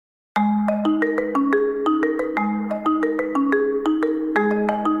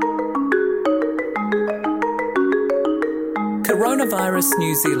Coronavirus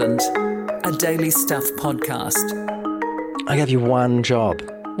New Zealand, a Daily Stuff podcast. I gave you one job.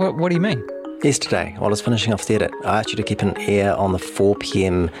 What do you mean? Yesterday, while I was finishing off the edit, I asked you to keep an ear on the 4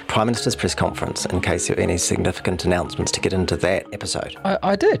 p.m. Prime Minister's press conference in case there were any significant announcements to get into that episode.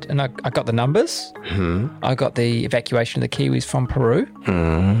 I did, and I got the numbers. I got the evacuation of the Kiwis from Peru.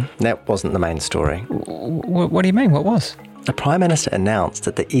 That wasn't the main story. What do you mean? What was? The Prime Minister announced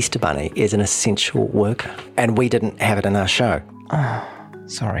that the Easter Bunny is an essential worker, and we didn't have it in our show.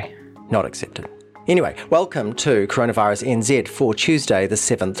 Sorry. Not accepted. Anyway, welcome to Coronavirus NZ for Tuesday, the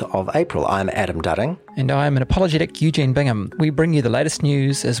 7th of April. I'm Adam Dudding. And I am an apologetic Eugene Bingham. We bring you the latest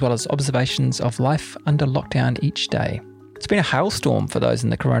news as well as observations of life under lockdown each day. It's been a hailstorm for those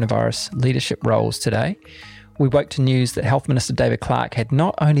in the coronavirus leadership roles today. We woke to news that Health Minister David Clark had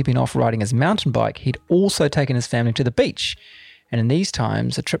not only been off riding his mountain bike, he'd also taken his family to the beach. And in these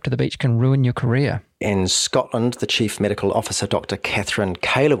times, a trip to the beach can ruin your career. In Scotland, the Chief Medical Officer, Dr. Catherine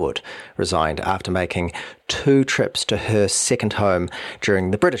Caylerwood, resigned after making 2 trips to her second home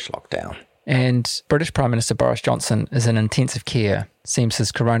during the British lockdown. And British Prime Minister Boris Johnson is in intensive care. Seems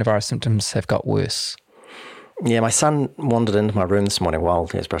his coronavirus symptoms have got worse. Yeah, my son wandered into my room this morning while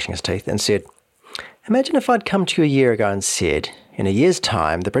he was brushing his teeth and said, "Imagine if I'd come to you a year ago and said, in a year's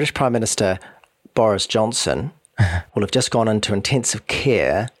time, the British Prime Minister, Boris Johnson, will have just gone into intensive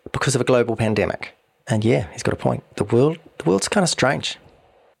care because of a global pandemic." And yeah, he's got a point. The world's kind of strange.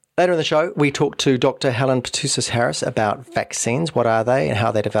 Later in the show, we talk to Dr. Helen Petousis-Harris about vaccines. What are they and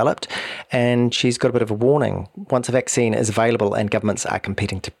how they developed? And she's got a bit of a warning. Once a vaccine is available and governments are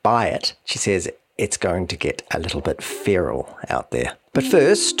competing to buy it, she says it's going to get a little bit feral out there. But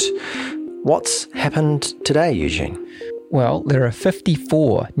first, what's happened today, Eugene? Well, there are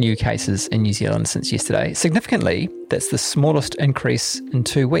 54 new cases in New Zealand since yesterday. Significantly, that's the smallest increase in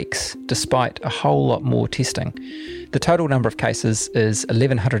 2 weeks, despite a whole lot more testing. The total number of cases is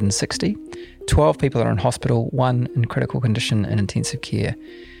 1,160. 12 people are in hospital, 1 in critical condition in intensive care.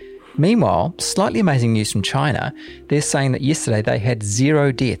 Meanwhile, slightly amazing news from China. They're saying that yesterday they had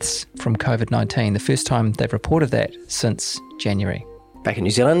 0 deaths from COVID-19, the first time they've reported that since January. Back in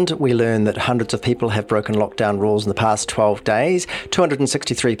New Zealand, we learn that hundreds of people have broken lockdown rules in the past 12 days.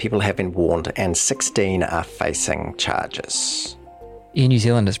 263 people have been warned and 16 are facing charges. Air New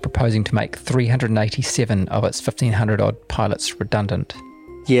Zealand is proposing to make 387 of its 1,500-odd pilots redundant.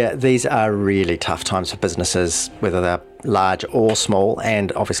 Yeah, these are really tough times for businesses, whether they're large or small,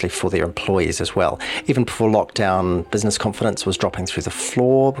 and obviously for their employees as well. Even before lockdown, business confidence was dropping through the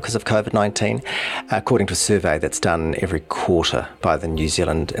floor because of COVID-19, according to a survey that's done every quarter by the New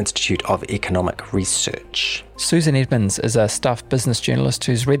Zealand Institute of Economic Research. Susan Edmonds is a Stuff business journalist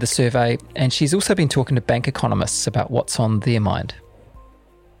who's read the survey, and she's also been talking to bank economists about what's on their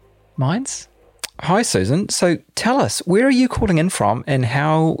minds. Hi, Susan. So tell us, where are you calling in from and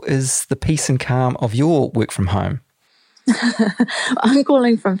how is the peace and calm of your work from home? I'm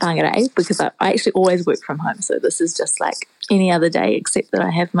calling from Whangarei because I actually always work from home. So this is just like any other day except that I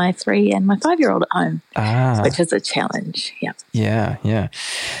have my 3 and my 5-year-old at home, which is a challenge. Yeah.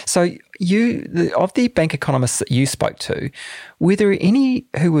 So of the bank economists that you spoke to, were there any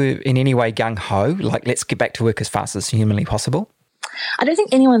who were in any way gung-ho, like let's get back to work as fast as humanly possible? I don't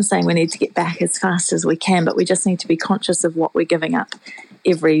think anyone's saying we need to get back as fast as we can, but we just need to be conscious of what we're giving up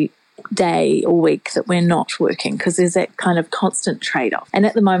every day or week that we're not working, because there's that kind of constant trade-off. And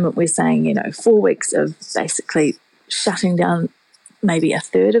at the moment we're saying, 4 weeks of basically shutting down maybe a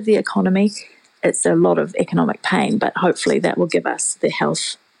third of the economy. It's a lot of economic pain, but hopefully that will give us the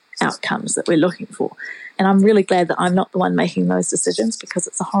health outcomes that we're looking for. And I'm really glad that I'm not the one making those decisions, because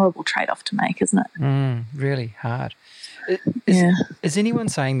it's a horrible trade-off to make, isn't it? Really hard. Is anyone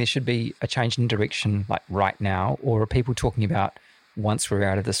saying there should be a change in direction like right now, or are people talking about once we're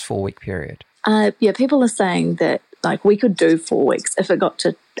out of this 4-week period? People are saying that like we could do 4 weeks. If it got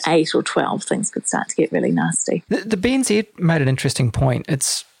to 8 or 12, things could start to get really nasty. The BNZ made an interesting point.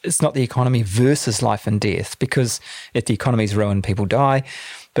 It's not the economy versus life and death, because if the economy's ruined, people die.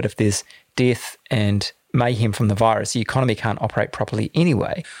 But if there's death and mayhem from the virus, the economy can't operate properly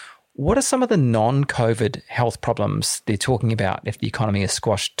anyway. What are some of the non-COVID health problems they're talking about if the economy is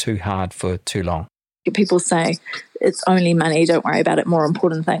squashed too hard for too long? People say it's only money, don't worry about it, more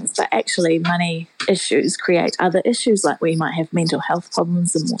important things. But actually money issues create other issues, like we might have mental health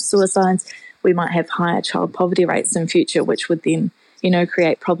problems and more suicides. We might have higher child poverty rates in future, which would then,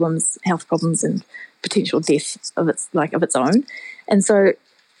 create problems, health problems and potential death of its own. And so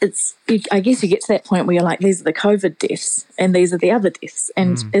I guess you get to that point where you're like, these are the COVID deaths and these are the other deaths.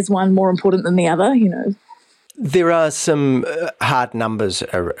 And is one more important than the other, There are some hard numbers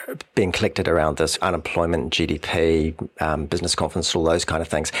being collected around this: unemployment, GDP, business confidence, all those kind of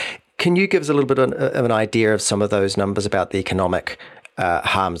things. Can you give us a little bit of an idea of some of those numbers about the economic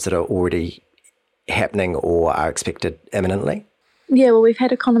harms that are already happening or are expected imminently? Yeah, well, we've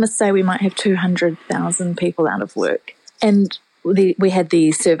had economists say we might have 200,000 people out of work. And we had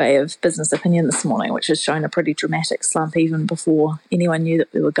the survey of business opinion this morning, which has shown a pretty dramatic slump even before anyone knew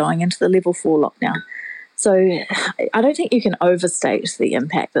that we were going into the level 4 lockdown. So I don't think you can overstate the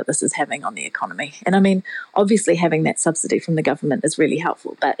impact that this is having on the economy. And I mean, obviously having that subsidy from the government is really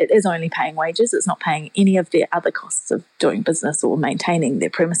helpful, but it is only paying wages. It's not paying any of their other costs of doing business or maintaining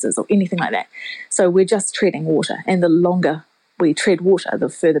their premises or anything like that. So we're just treading water. And the longer we tread water, the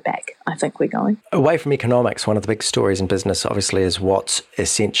further back I think we're going. Away from economics, one of the big stories in business obviously is what's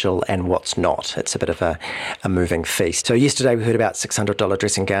essential and what's not. It's a bit of a moving feast. So yesterday we heard about $600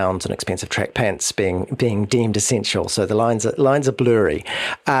 dressing gowns and expensive track pants being deemed essential. So the lines are blurry.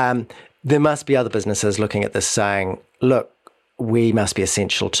 There must be other businesses looking at this saying, look, we must be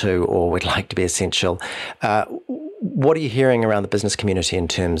essential too, or we'd like to be essential. What are you hearing around the business community in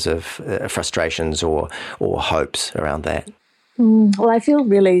terms of frustrations or hopes around that? Well, I feel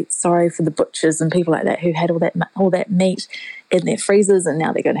really sorry for the butchers and people like that who had all that meat in their freezers, and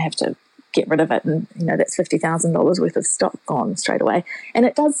now they're going to have to get rid of it. And, that's $50,000 worth of stock gone straight away. And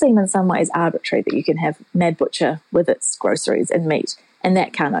it does seem in some ways arbitrary that you can have Mad Butcher with its groceries and meat, and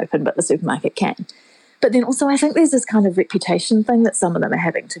that can't open, but the supermarket can. But then also I think there's this kind of reputation thing that some of them are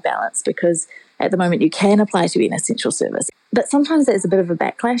having to balance, because at the moment you can apply to be an essential service. But sometimes there's a bit of a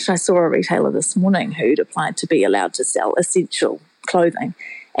backlash. I saw a retailer this morning who'd applied to be allowed to sell essential clothing.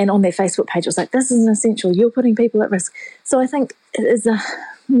 And on their Facebook page, it was like, this is an essential, you're putting people at risk. So I think it's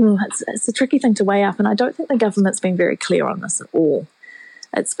a tricky thing to weigh up. And I don't think the government's been very clear on this at all.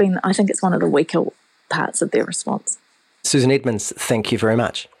 I think it's one of the weaker parts of their response. Susan Edmonds, thank you very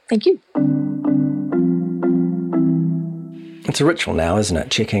much. Thank you. It's a ritual now, isn't it?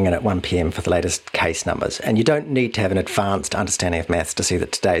 Checking in at 1 p.m. for the latest case numbers. And you don't need to have an advanced understanding of maths to see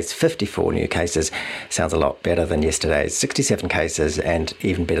that today's 54 new cases sounds a lot better than yesterday's 67 cases, and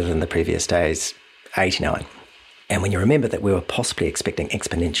even better than the previous day's 89. And when you remember that we were possibly expecting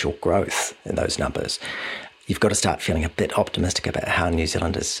exponential growth in those numbers, you've got to start feeling a bit optimistic about how New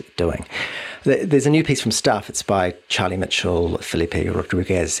Zealand is doing. There's a new piece from Stuff. It's by Charlie Mitchell, Felipe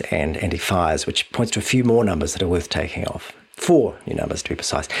Rodriguez and Andy Fires, which points to a few more numbers that are worth taking off. 4 new numbers, to be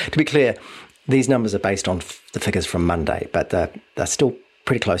precise. To be clear, these numbers are based on the figures from Monday, but they're still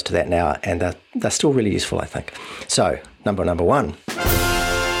pretty close to that now, and they're still really useful, I think. So, number 1,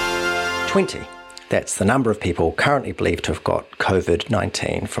 20. That's the number of people currently believed to have got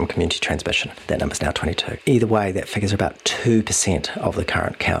COVID-19 from community transmission. That number's now 22. Either way, that figure's about 2% of the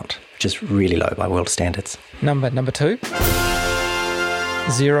current count, which is really low by world standards. Number 2.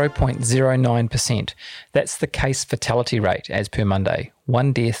 0.09%. That's the case fatality rate as per Monday.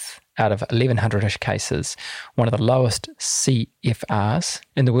 1 death out of 1,100-ish cases, one of the lowest CFRs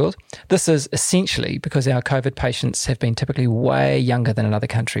in the world. This is essentially because our COVID patients have been typically way younger than in other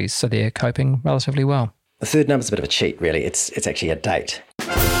countries, so they're coping relatively well. The third number's a bit of a cheat, really. It's actually a date.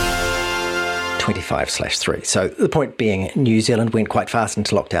 25/3. So the point being, New Zealand went quite fast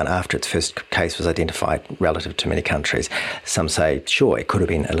into lockdown after its first case was identified relative to many countries. Some say, sure, it could have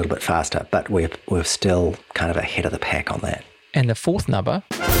been a little bit faster, but we're still kind of ahead of the pack on that. And the fourth number,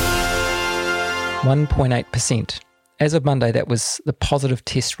 1.8%. As of Monday, that was the positive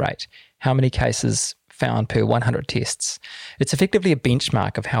test rate. How many cases found per 100 tests. It's effectively a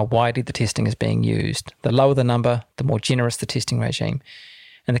benchmark of how widely the testing is being used. The lower the number, the more generous the testing regime.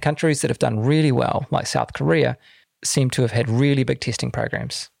 And the countries that have done really well, like South Korea, seem to have had really big testing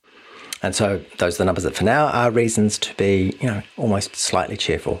programs. And so those are the numbers that for now are reasons to be, almost slightly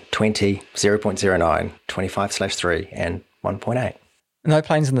cheerful. 20, 0.09, 25/3 and 1.8. No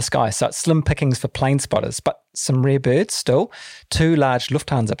planes in the sky, so it's slim pickings for plane spotters, but some rare birds still. 2 large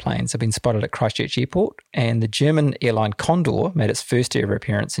Lufthansa planes have been spotted at Christchurch Airport, and the German airline Condor made its first ever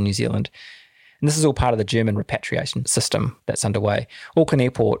appearance in New Zealand. And this is all part of the German repatriation system that's underway. Auckland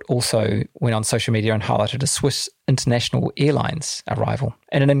Airport also went on social media and highlighted a Swiss International Airlines arrival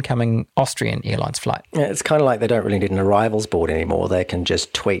and an incoming Austrian Airlines flight. Yeah, it's kind of like they don't really need an arrivals board anymore. They can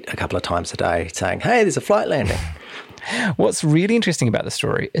just tweet a couple of times a day saying, hey, there's a flight landing. What's really interesting about the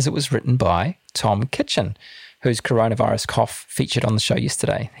story is it was written by Tom Kitchen, whose coronavirus cough featured on the show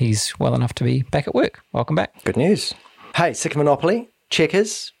yesterday. He's well enough to be back at work. Welcome back. Good news. Hey, sick of Monopoly?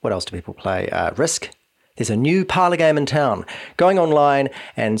 Checkers? What else do people play? Risk? There's a new parlour game in town. Going online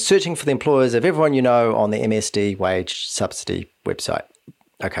and searching for the employers of everyone you know on the MSD wage subsidy website.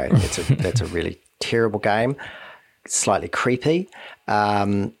 Okay, that's a really terrible game, slightly creepy.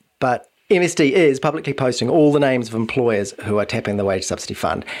 But MSD is publicly posting all the names of employers who are tapping the wage subsidy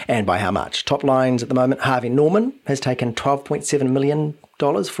fund and by how much. Top lines at the moment, Harvey Norman has taken $12.7 million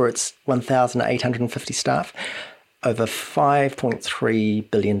for its 1,850 staff. Over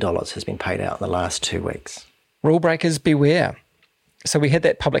 $5.3 billion has been paid out in the last 2 weeks. Rule breakers beware. So we had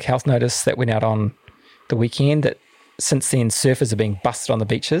that public health notice that went out on the weekend that since then surfers are being busted on the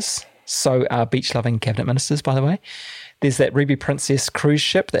beaches. So are beach-loving cabinet ministers, by the way. There's that Ruby Princess cruise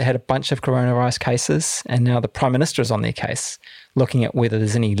ship that had a bunch of coronavirus cases, and now the Prime Minister is on their case, looking at whether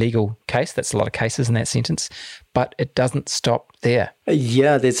there's any legal case. That's a lot of cases in that sentence. But it doesn't stop there.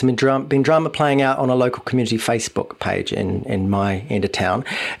 Yeah, there's been drama playing out on a local community Facebook page in my end of town.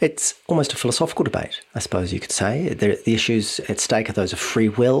 It's almost a philosophical debate, I suppose you could say. The issues at stake are those of free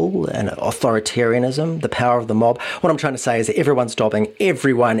will and authoritarianism, the power of the mob. What I'm trying to say is that everyone's dobbing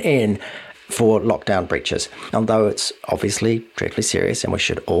everyone in for lockdown breaches, although it's obviously dreadfully serious and we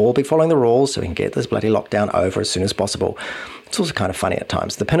should all be following the rules so we can get this bloody lockdown over as soon as possible. It's also kind of funny at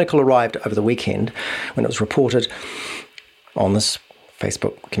times. The pinnacle arrived over the weekend when it was reported on this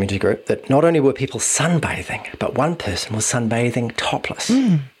Facebook community group that not only were people sunbathing, but one person was sunbathing topless.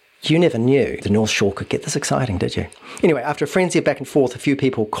 You never knew the North Shore could get this exciting, did you? Anyway, after a frenzy of back and forth, a few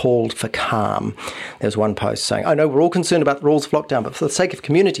people called for calm. There was one post saying, I know we're all concerned about the rules of lockdown, but for the sake of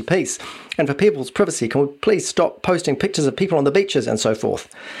community peace and for people's privacy, can we please stop posting pictures of people on the beaches and so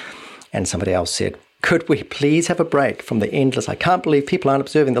forth? And somebody else said, could we please have a break from the endless, I can't believe people aren't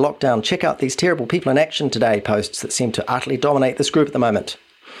observing the lockdown, check out these terrible people in action today posts that seem to utterly dominate this group at the moment.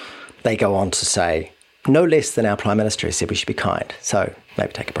 They go on to say, no less than our Prime Minister has said we should be kind. So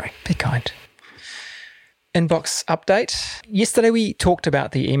maybe take a break. Be kind. Inbox update. Yesterday we talked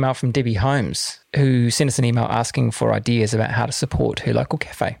about the email from Debbie Holmes, who sent us an email asking for ideas about how to support her local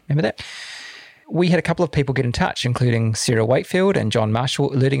cafe. Remember that? We had a couple of people get in touch, including Sarah Wakefield and John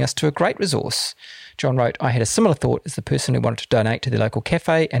Marshall, alerting us to a great resource. John wrote, I had a similar thought as the person who wanted to donate to their local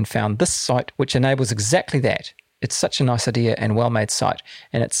cafe and found this site which enables exactly that. It's such a nice idea and well-made site,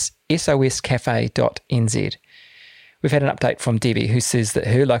 and it's soscafe.nz. We've had an update from Debbie, who says that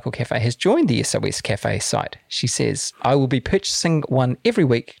her local cafe has joined the SOS Cafe site. She says, I will be purchasing one every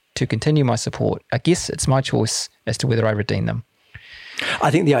week to continue my support. I guess it's my choice as to whether I redeem them.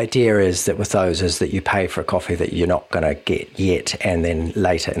 I think the idea is that with those is that you pay for a coffee that you're not going to get yet, and then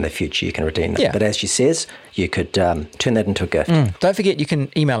later in the future you can redeem them. Yeah. But as she says, you could turn that into a gift. Don't forget you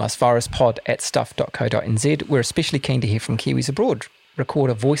can email us, viruspod@stuff.co.nz. We're especially keen to hear from Kiwis abroad. Record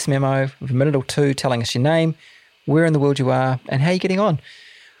a voice memo of a minute or two telling us your name, where in the world you are, and how you're getting on.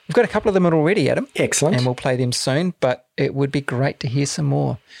 We've got a couple of them already, Adam. Excellent. And we'll play them soon, but it would be great to hear some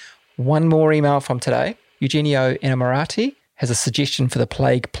more. One more email from today. Eugenio Inamorati has a suggestion for the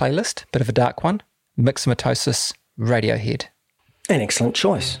Plague playlist, bit of a dark one, Myxomatosis, Radiohead. An excellent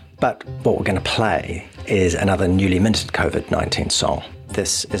choice. But what we're going to play is another newly minted COVID-19 song.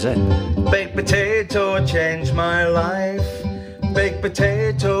 This is it. Baked potato changed my life. Baked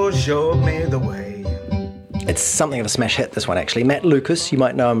potato showed me the way. It's something of a smash hit, this one, actually. Matt Lucas, you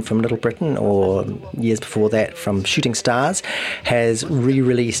might know him from Little Britain or years before that from Shooting Stars, has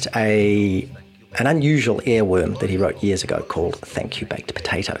re-released an unusual earworm that he wrote years ago called Thank You Baked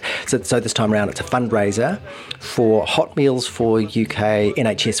Potato. So this time around it's a fundraiser for hot meals for UK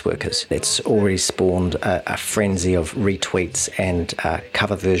NHS workers. It's already spawned a frenzy of retweets and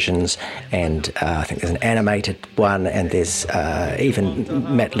cover versions, and I think there's an animated one, and there's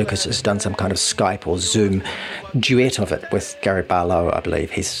even Matt Lucas has done some kind of Skype or Zoom duet of it with Gary Barlow, I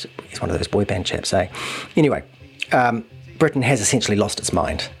believe. He's one of those boy band chaps, eh? Anyway, Britain has essentially lost its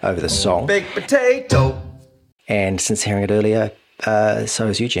mind over this song. Baked potato. And since hearing it earlier, so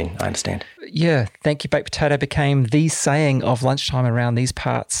has Eugene, I understand. Yeah, Thank You Baked Potato became the saying of lunchtime around these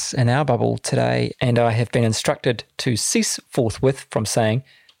parts in our bubble today, and I have been instructed to cease forthwith from saying,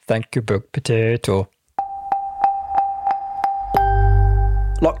 Thank You Baked Potato.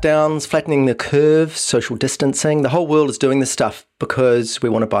 Lockdowns, flattening the curve, social distancing. The whole world is doing this stuff because we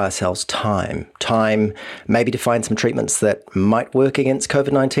want to buy ourselves time. Time maybe to find some treatments that might work against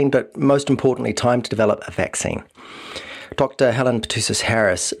COVID-19, but most importantly, time to develop a vaccine. Dr. Helen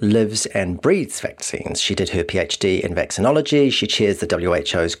Petousis-Harris lives and breathes vaccines. She did her PhD in vaccinology. She chairs the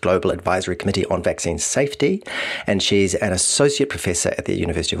WHO's Global Advisory Committee on Vaccine Safety, and she's an associate professor at the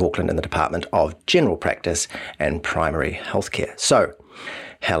University of Auckland in the Department of General Practice and Primary Healthcare. So,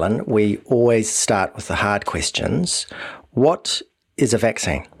 Helen, we always start with the hard questions. What is a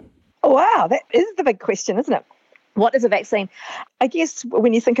vaccine? Wow, that is the big question, isn't it? What is a vaccine? I guess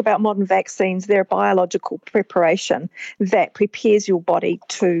when you think about modern vaccines, they're a biological preparation that prepares your body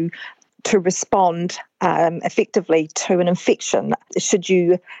to to respond effectively to an infection should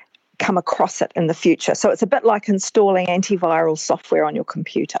you come across it in the future. So it's a bit like installing antiviral software on your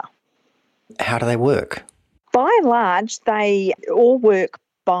computer. How do they work? By and large, they all work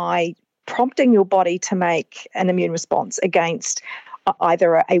by prompting your body to make an immune response against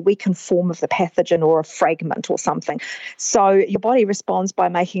either a weakened form of the pathogen or a fragment or something. So your body responds by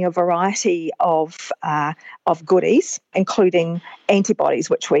making a variety of goodies, including antibodies,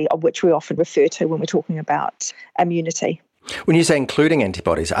 which we often refer to when we're talking about immunity. When you say including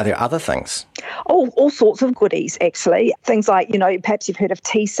antibodies, are there other things? All sorts of goodies, actually. Things like, perhaps you've heard of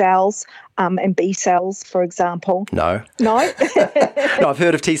T cells and B cells, for example. No. No? No, I've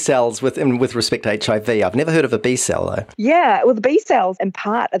heard of T cells with respect to HIV. I've never heard of a B cell, though. Yeah, well, the B cells, in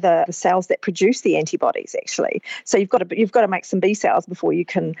part, are the cells that produce the antibodies, actually. So you've got to make some B cells before you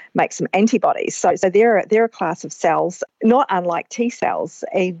can make some antibodies. So they're a class of cells, not unlike T cells.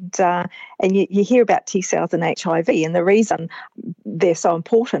 And you hear about T cells in HIV, and the reason they're so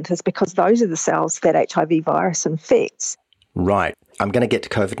important is because those are the cells that HIV virus infects. Right. I'm going to get to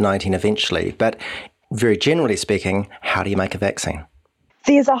COVID-19 eventually, but very generally speaking, how do you make a vaccine?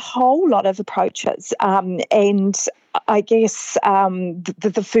 There's a whole lot of approaches, and I guess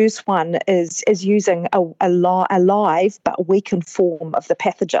the first one is using a live but weakened form of the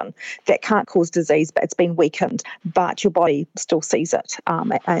pathogen that can't cause disease, but it's been weakened, but your body still sees it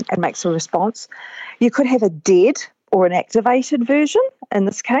and makes a response. You could have a dead or an activated version in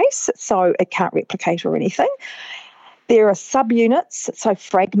this case, so it can't replicate or anything. There are subunits, so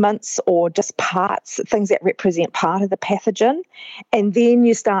fragments or just parts, things that represent part of the pathogen. And then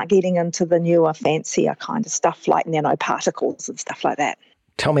you start getting into the newer, fancier kind of stuff like nanoparticles and stuff like that.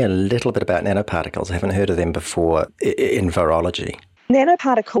 Tell me a little bit about nanoparticles. I haven't heard of them before in virology.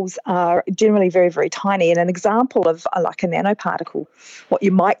 Nanoparticles are generally very, very tiny, and an example of like a nanoparticle, what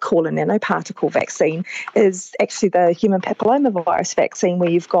you might call a nanoparticle vaccine, is actually the human papillomavirus vaccine, where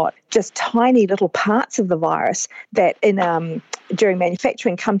you've got just tiny little parts of the virus that during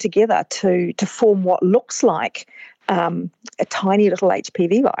manufacturing come together to form what looks like a tiny little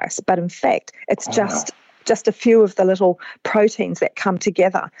HPV virus, but in fact it's just a few of the little proteins that come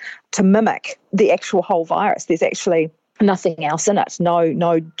together to mimic the actual whole virus. There's actually nothing else in it,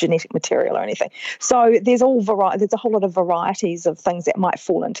 no genetic material or anything. So there's a whole lot of varieties of things that might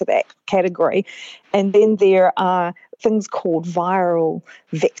fall into that category. And then there are things called viral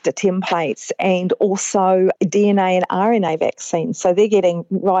vector templates and also DNA and RNA vaccines. So they're getting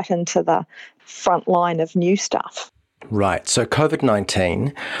right into the front line of new stuff. Right. So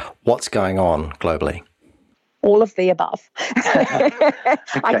COVID-19, what's going on globally? All of the above.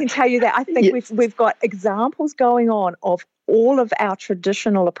 I can tell you that. I think we've got examples going on of all of our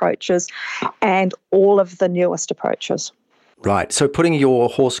traditional approaches and all of the newest approaches. Right. So putting your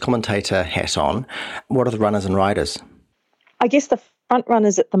horse commentator hat on, what are the runners and riders? I guess the front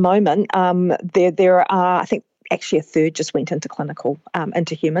runners at the moment, there are, I think, actually a third just went into clinical,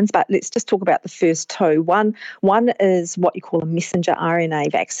 into humans, but let's just talk about the first two. One is what you call a messenger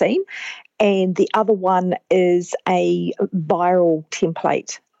RNA vaccine, and the other one is a viral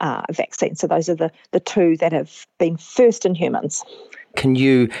template vaccine. So those are the two that have been first in humans. Can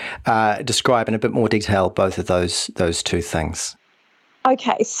you describe in a bit more detail both of those two things?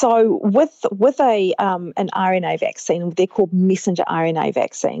 Okay, so with an RNA vaccine, they're called messenger RNA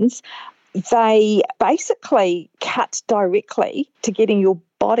vaccines. They basically cut directly to getting your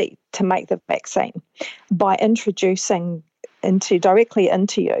body to make the vaccine by introducing directly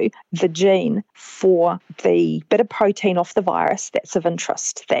into you the gene for the bit of protein off the virus that's of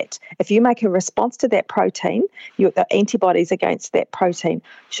interest. That if you make a response to that protein, the antibodies against that protein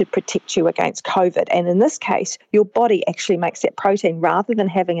should protect you against COVID. And in this case, your body actually makes that protein rather than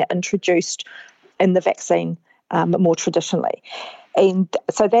having it introduced in the vaccine more traditionally. And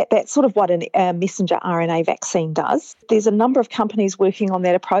so that's sort of what a messenger RNA vaccine does. There's a number of companies working on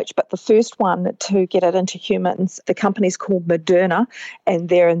that approach, but the first one to get it into humans, the company's called Moderna, and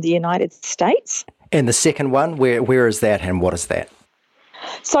they're in the United States. And the second one, where is that and what is that?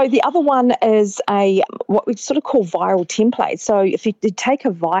 So the other one is what we sort of call viral template. So if you take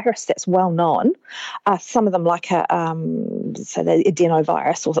a virus that's well known, some of them like the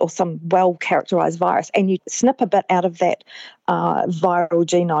adenovirus or some well characterized virus, and you snip a bit out of that viral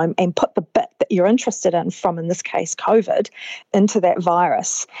genome and put the bit that you're interested in from, in this case, COVID, into that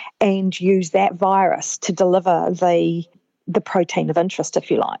virus and use that virus to deliver the protein of interest,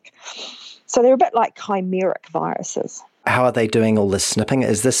 if you like. So they're a bit like chimeric viruses. How are they doing all this snipping?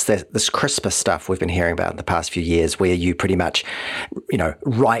 Is this CRISPR stuff we've been hearing about in the past few years where you pretty much,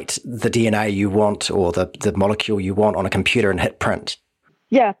 write the DNA you want or the molecule you want on a computer and hit print?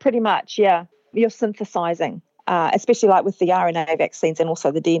 Yeah, pretty much, yeah. You're synthesizing, especially like with the RNA vaccines and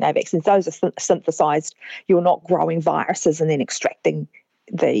also the DNA vaccines. Those are synthesized. You're not growing viruses and then extracting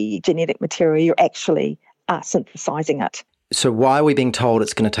the genetic material. You're actually synthesizing it. So why are we being told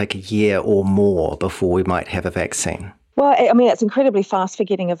it's going to take a year or more before we might have a vaccine? Well, I mean, it's incredibly fast for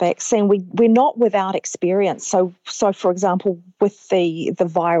getting a vaccine. We're not without experience. So for example, with the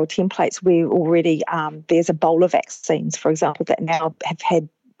viral templates, we already there's Ebola vaccines, for example, that now have had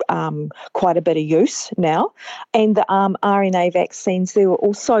quite a bit of use now. And the RNA vaccines, there were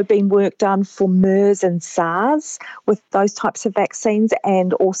also been work done for MERS and SARS with those types of vaccines,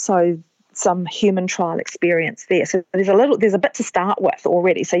 and also some human trial experience there. So there's a bit to start with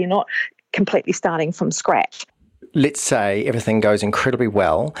already. So you're not completely starting from scratch. Let's say everything goes incredibly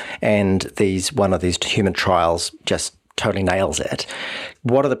well and one of these human trials just totally nails it.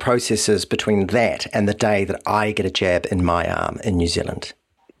 What are the processes between that and the day that I get a jab in my arm in New Zealand?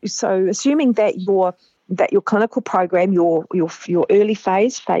 So assuming that your clinical program, your early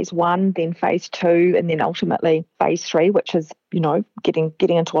phase 1, then phase 2, and then ultimately phase 3, which is, getting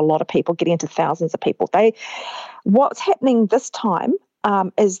into a lot of people, getting into thousands of people. What's happening this time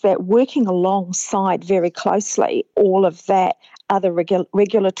is that working alongside very closely all of that other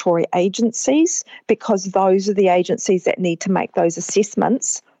regulatory agencies, because those are the agencies that need to make those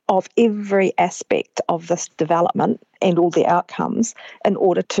assessments of every aspect of this development and all the outcomes in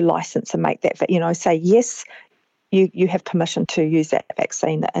order to license and make that, say, yes, you have permission to use that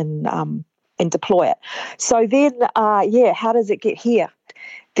vaccine and deploy it. So then, how does it get here?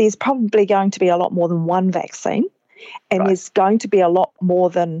 There's probably going to be a lot more than one vaccine, and there's going to be a lot more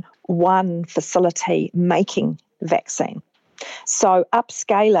than one facility making vaccine. So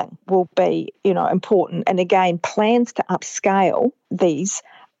upscaling will be, important. And again, plans to upscale these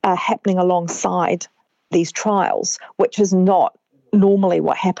are happening alongside these trials, which is not normally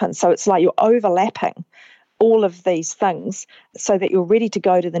what happens. So it's like you're overlapping all of these things so that you're ready to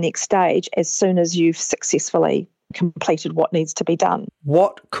go to the next stage as soon as you've successfully completed what needs to be done.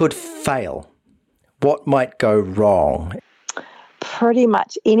 What could fail? What might go wrong? Pretty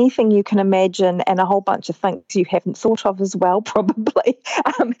much anything you can imagine, and a whole bunch of things you haven't thought of as well, probably.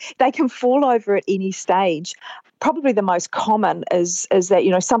 They can fall over at any stage. Probably the most common is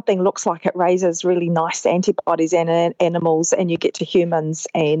that, something looks like it raises really nice antibodies in animals and you get to humans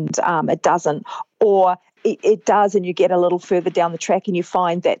and it doesn't. Or it does and you get a little further down the track and you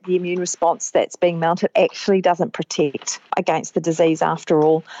find that the immune response that's being mounted actually doesn't protect against the disease after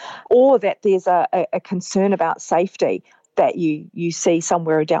all. Or that there's a concern about safety that you see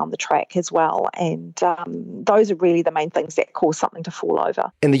somewhere down the track as well. And those are really the main things that cause something to fall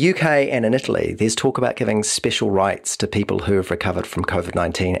over. In the UK and in Italy, there's talk about giving special rights to people who have recovered from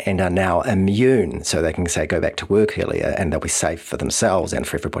COVID-19 and are now immune, so they can, say, go back to work earlier and they'll be safe for themselves and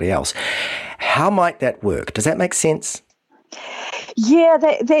for everybody else. How might that work? Does that make sense? Yeah,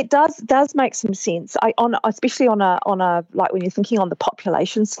 that does make some sense. Especially on a like when you're thinking on the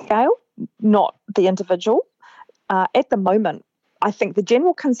population scale, not the individual. At the moment, I think the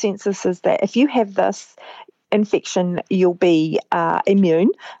general consensus is that if you have this infection, you'll be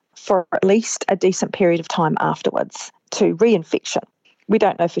immune for at least a decent period of time afterwards to reinfection. We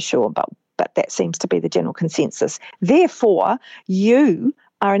don't know for sure, but that seems to be the general consensus. Therefore, you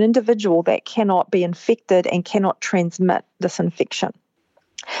are an individual that cannot be infected and cannot transmit this infection.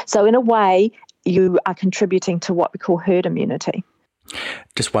 So in a way, you are contributing to what we call herd immunity.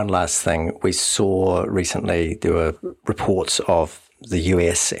 Just one last thing. We saw recently there were reports of the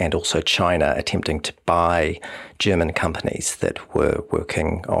US and also China attempting to buy German companies that were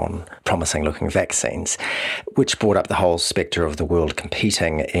working on promising-looking vaccines, which brought up the whole spectre of the world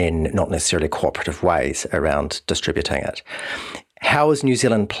competing in not necessarily cooperative ways around distributing it. How is New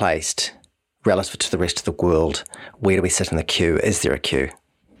Zealand placed relative to the rest of the world? Where do we sit in the queue? Is there a queue?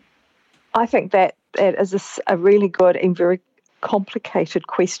 I think that is a really good and very complicated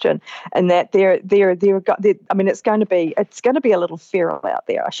question, and that it's going to be a little feral out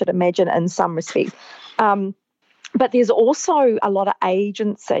there, I should imagine, in some respects. But there's also a lot of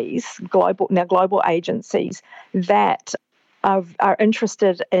agencies, global agencies, that are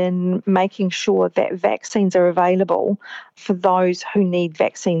interested in making sure that vaccines are available for those who need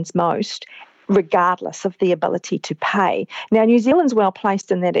vaccines most, regardless of the ability to pay. Now, New Zealand's well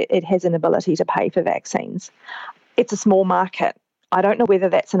placed in that it has an ability to pay for vaccines. It's a small market. I don't know whether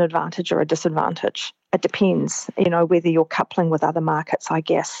that's an advantage or a disadvantage. It depends, whether you're coupling with other markets, I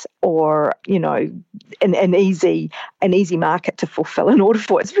guess, or, an easy market to fulfill in order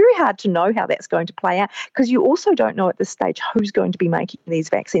for it. It's very hard to know how that's going to play out because you also don't know at this stage who's going to be making these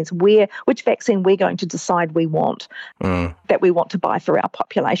vaccines, which vaccine we're going to decide we want, that we want to buy for our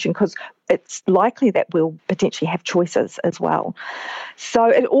population, because it's likely that we'll potentially have choices as well. So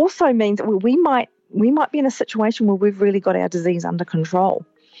it also means that we might be in a situation where we've really got our disease under control.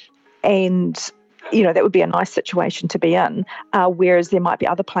 And that would be a nice situation to be in, whereas there might be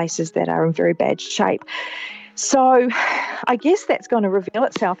other places that are in very bad shape. So I guess that's going to reveal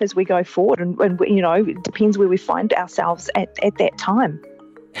itself as we go forward, and it depends where we find ourselves at that time.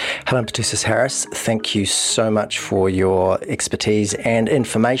 Helen Petousis-Harris, thank you so much for your expertise and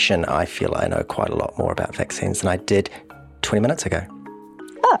information. I feel I know quite a lot more about vaccines than I did 20 minutes ago.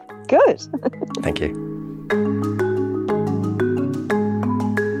 Oh, good. Thank you.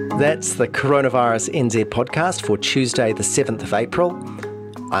 That's the Coronavirus NZ podcast for Tuesday, the 7th of April.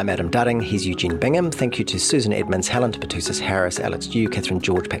 I'm Adam Dudding. He's Eugene Bingham. Thank you to Susan Edmonds, Helen Petousis-Harris, Alex Dew, Catherine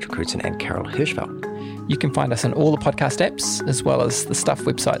George, Patrick Crutzen and Carol Hirschfeld. You can find us on all the podcast apps, as well as the Stuff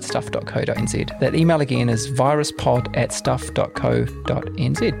website, stuff.co.nz. That email again is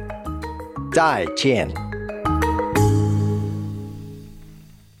viruspod@stuff.co.nz. 再见。